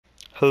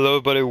Hello,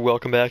 everybody.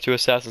 Welcome back to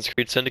Assassin's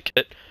Creed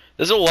Syndicate.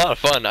 This is a lot of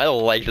fun. I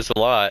like this a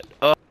lot.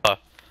 I'm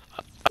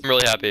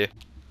really happy.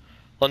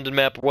 London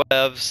map,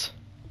 whatevs.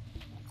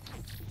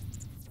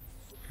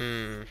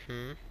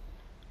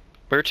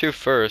 Where to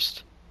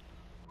first?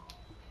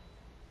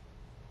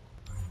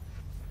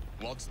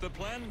 What's the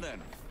plan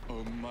then,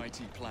 oh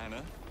mighty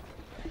planner?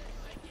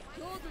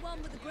 You're the one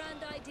with the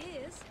grand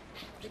ideas.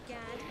 The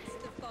gangs,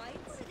 the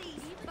fights, these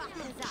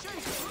battles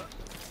up.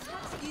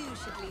 Perhaps you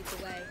should lead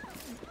the way.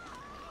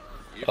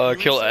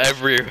 Kill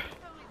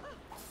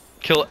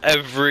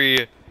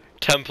every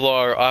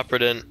Templar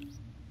operative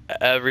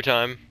every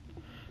time.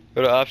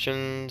 Go to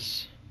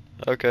options.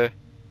 Okay.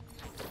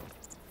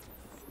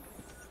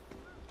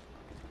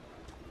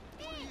 What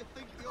do you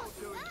think you're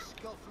doing,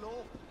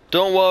 Scufflaw?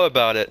 Don't worry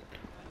about it.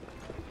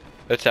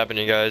 It's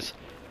happening, guys.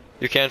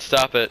 You can't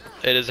stop it.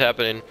 It is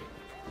happening.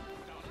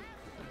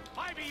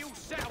 Why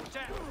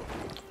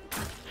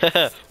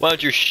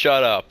don't you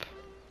shut up?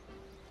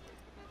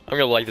 I'm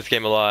gonna like this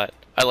game a lot.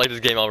 I like this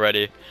game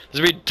already.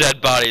 There's gonna be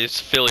dead bodies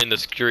filling the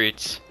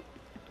streets.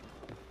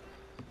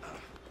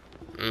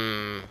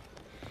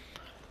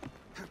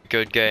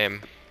 Good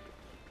game.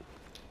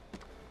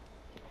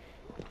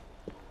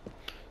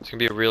 It's gonna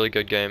be a really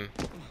good game.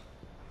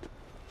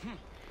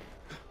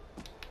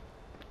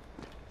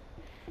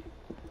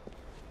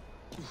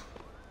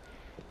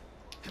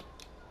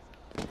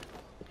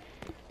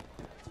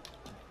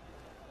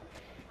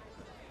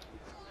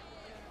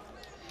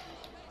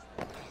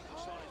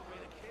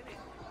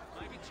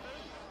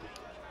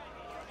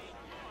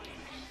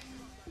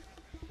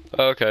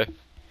 Okay.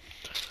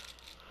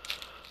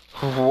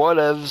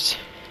 Whatevs.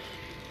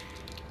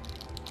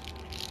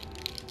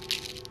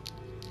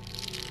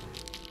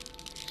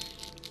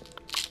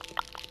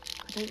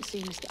 I don't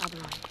see Mr.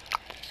 Aberline.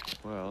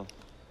 Well,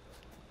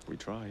 we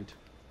tried.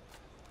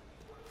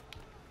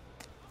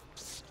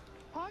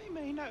 I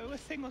may know a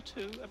thing or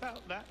two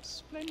about that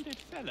splendid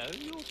fellow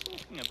you're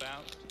talking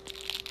about.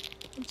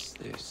 What's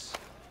this?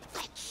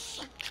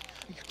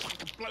 You trying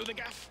to blow the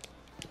gaff?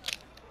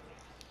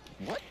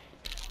 What?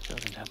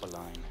 Sergeant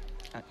Aberline,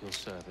 at your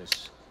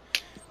service.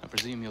 I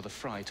presume you're the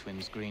Fry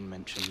twins Green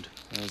mentioned.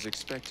 I was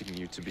expecting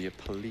you to be a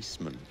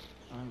policeman.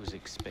 I was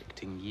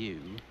expecting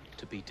you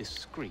to be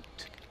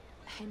discreet.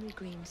 Henry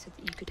Green said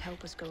that you could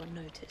help us go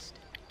unnoticed.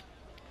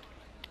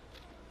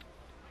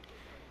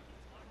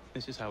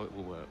 This is how it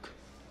will work.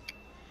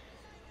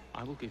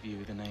 I will give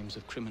you the names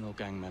of criminal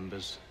gang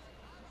members.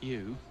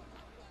 You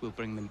will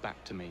bring them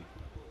back to me.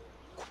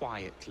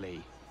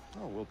 Quietly.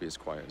 Oh, we'll be as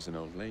quiet as an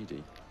old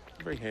lady.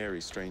 A very hairy,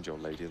 strange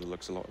old lady that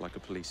looks a lot like a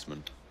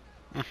policeman.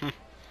 Now,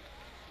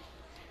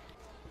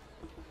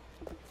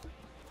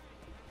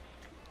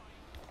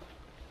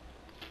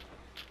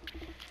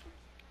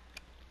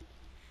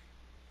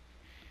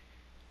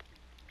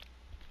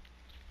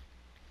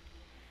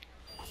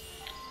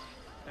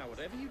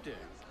 whatever you do,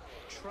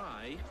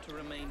 try to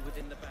remain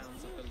within the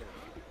bounds of the law.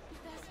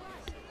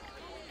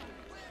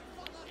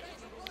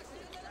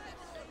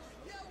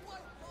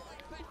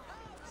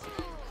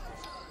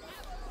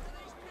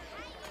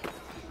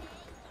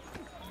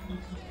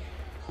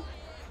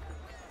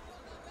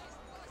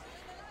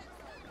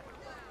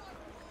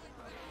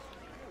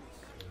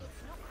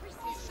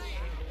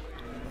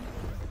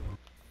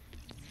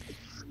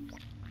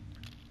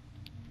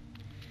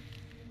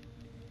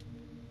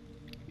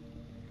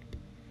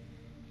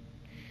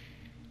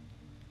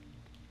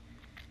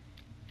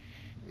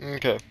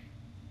 Okay.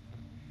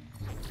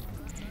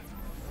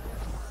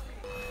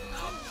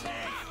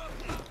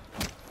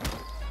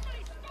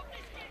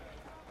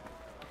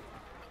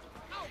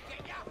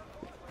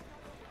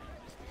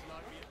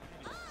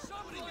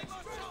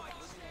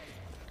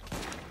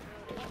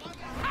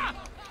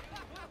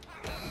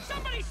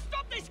 Somebody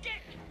stop this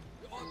kid!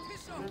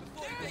 Piss off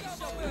before they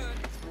so burn.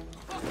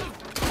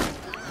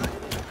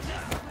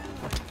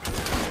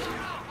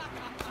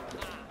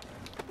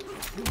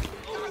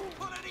 Don't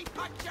pull any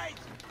punches!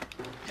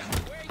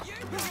 Where you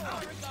go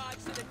in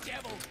regards to the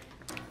devil?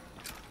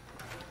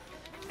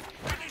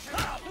 Finish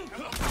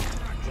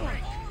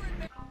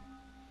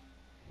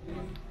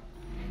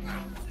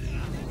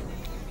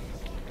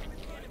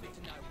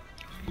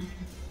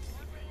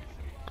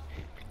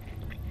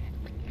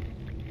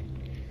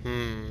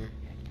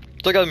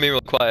Still gotta be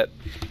real quiet.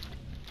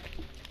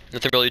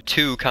 Nothing really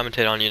to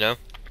commentate on, you know?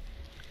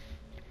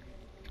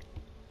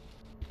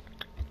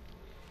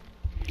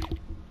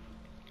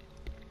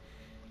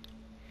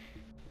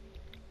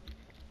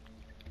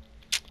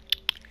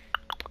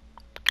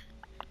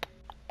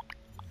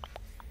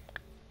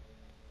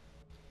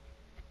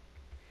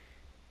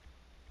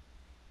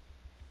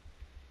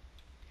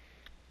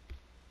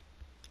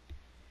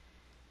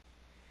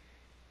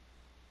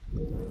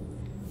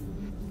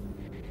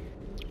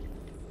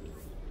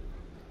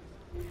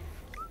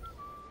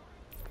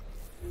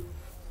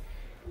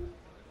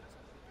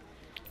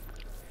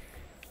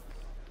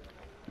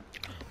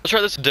 Let's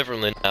try this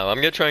differently now. I'm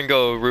gonna try and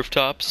go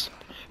rooftops,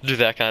 do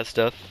that kind of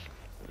stuff.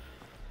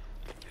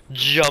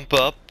 Jump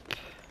up.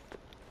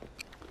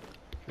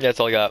 Yeah, that's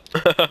all I got.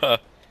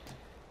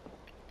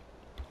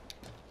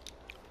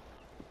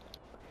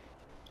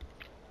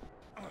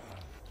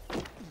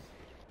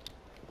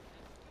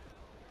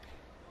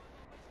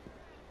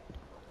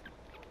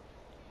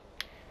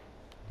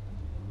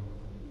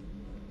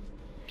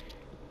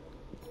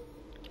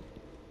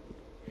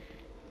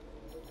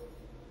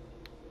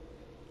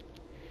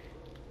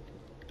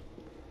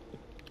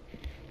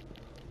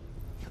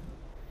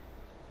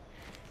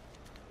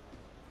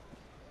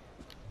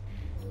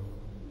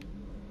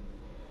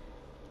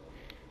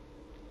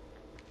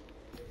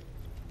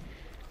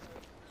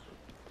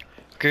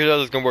 here's how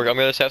this is gonna work. I'm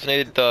gonna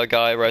assassinate the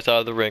guy right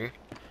out of the ring.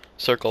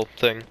 Circle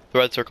thing. The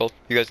red circle.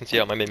 You guys can see it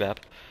on my mini map.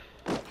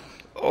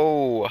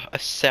 Oh,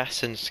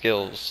 assassin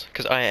skills.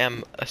 Because I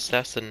am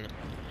assassin.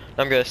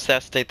 I'm gonna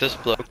assassinate this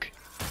bloke.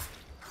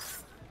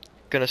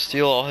 Gonna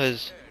steal all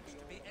his...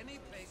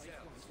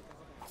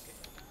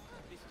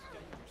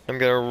 I'm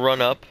gonna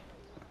run up.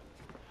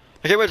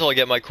 I can't wait till I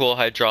get my cool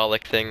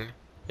hydraulic thing,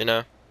 you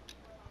know?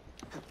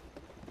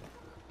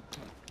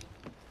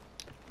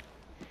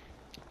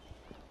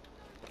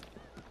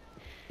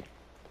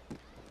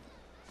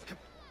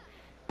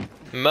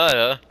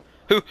 Murder?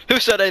 Who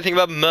said anything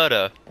about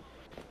murder?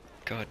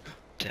 God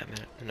damn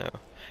it, no.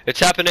 It's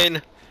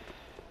happening!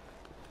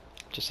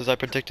 Just as I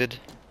predicted.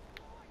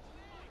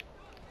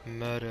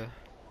 Murder.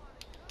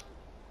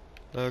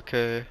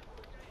 Okay.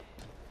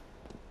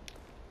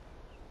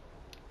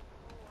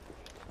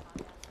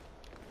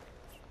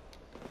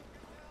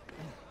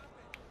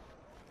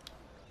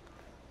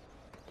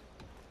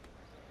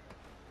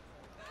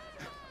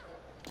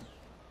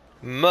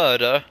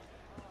 Murder?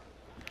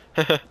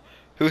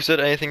 Who said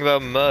anything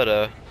about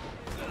murder?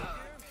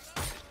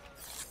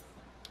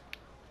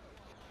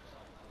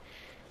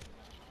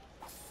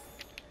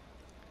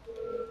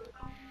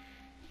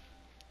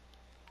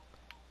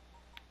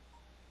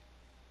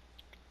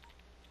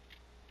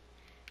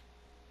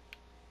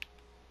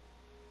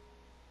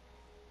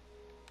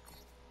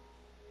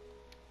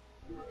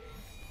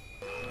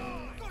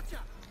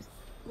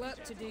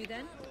 Work to do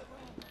then.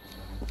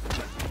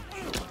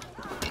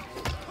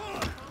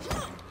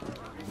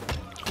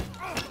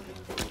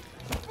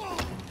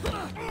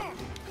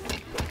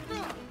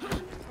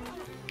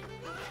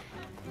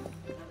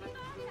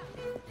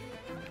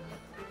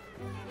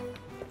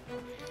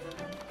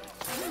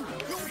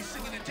 You'll be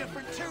singing a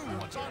different tune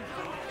once I'm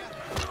done.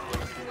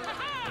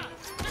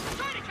 Just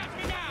try to catch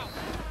me now!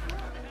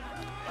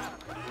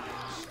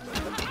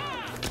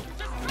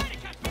 Just try to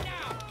catch me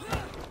now!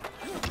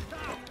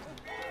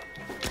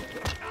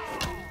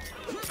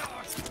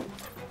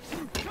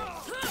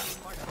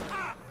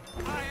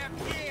 I am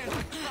here to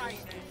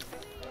training.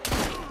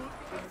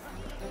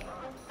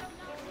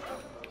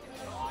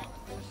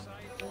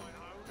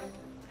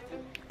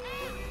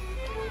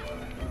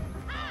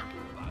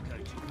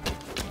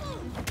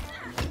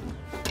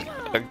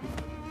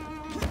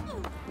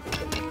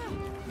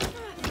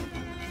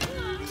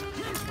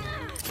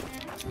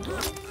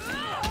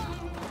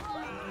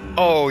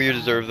 Oh, you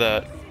deserve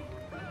that.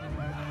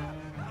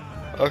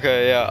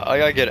 Okay, yeah, I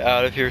gotta get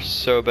out of here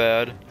so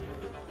bad.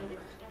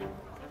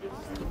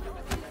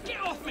 Get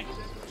off me!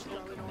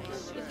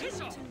 Piss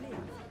off!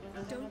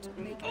 Don't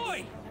make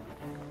Oi!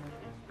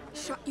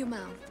 Shut your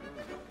mouth.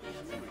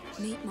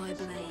 Meet my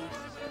blade.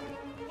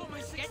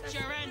 Get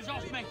your hands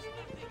off me!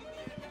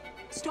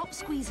 Stop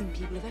squeezing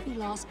people of every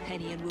last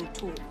penny and we'll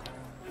talk.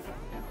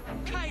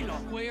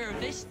 Kaylock, we hear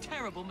of this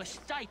terrible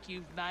mistake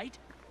you've made.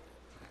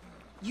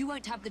 You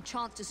won't have the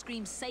chance to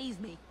scream save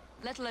me,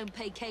 let alone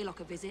pay Kaylock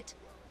a visit.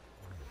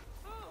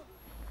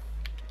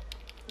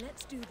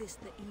 Let's do this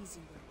the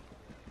easy way.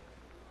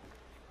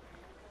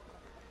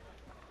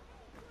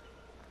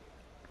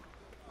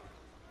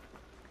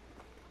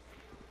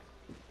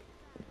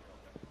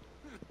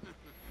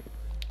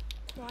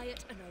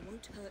 Quiet and I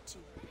won't hurt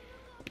you.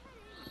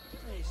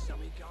 There's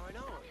something going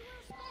on.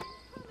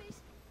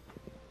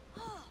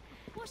 Oh,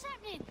 what's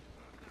happening?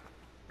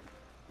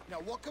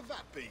 Now, what could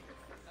that be?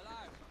 Hello?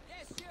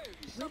 Yes, you!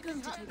 We're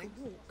going to take happening.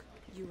 a walk,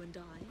 you and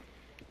I.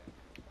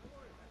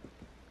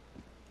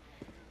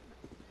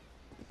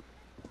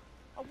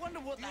 I wonder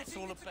what that's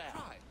all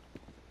about.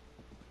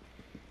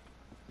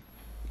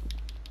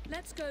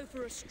 Let's go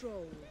for a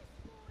stroll.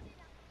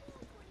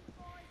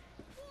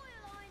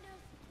 Royal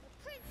Highness, the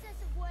Princess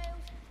of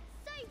Wales,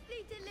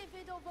 safely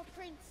delivered of a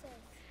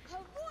princess. Her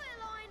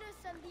Royal Highness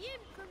and the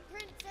infant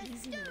princess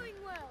Easy now. doing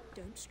well.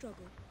 Don't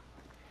struggle.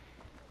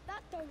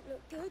 That don't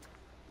look good.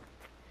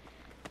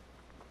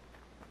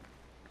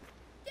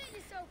 Get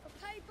yourself a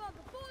paper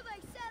before they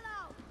sell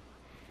out.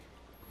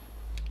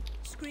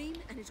 Scream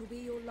and it'll be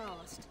your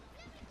last.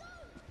 Let's go!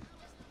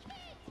 Just a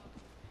kid!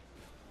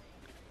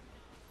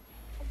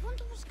 I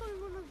wonder what's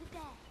going on over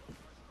there.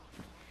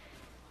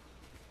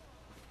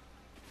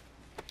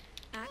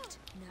 Act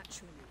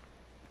naturally.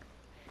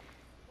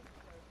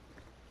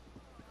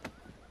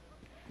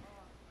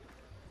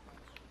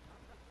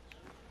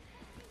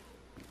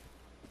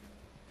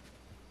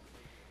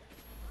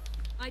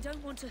 I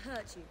don't want to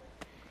hurt you.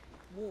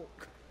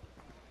 Walk.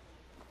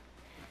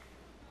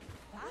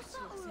 That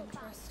looks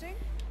interesting.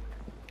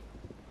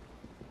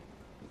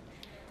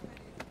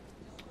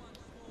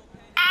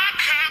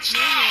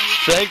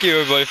 Thank you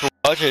everybody for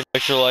watching.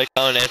 Make sure to like,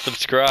 comment, and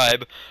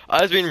subscribe.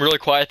 I was being really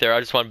quiet there. I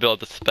just want to build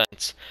the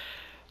suspense.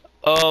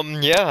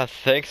 Yeah,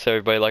 thanks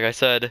everybody, like I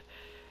said.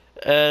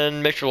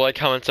 And make sure to like,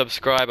 comment,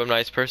 subscribe. I'm a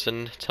nice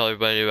person. Tell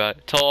everybody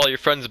tell all your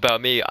friends about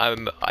me.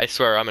 I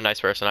swear I'm a nice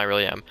person. I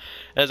really am.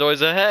 And as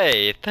always,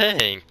 hey,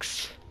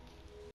 thanks.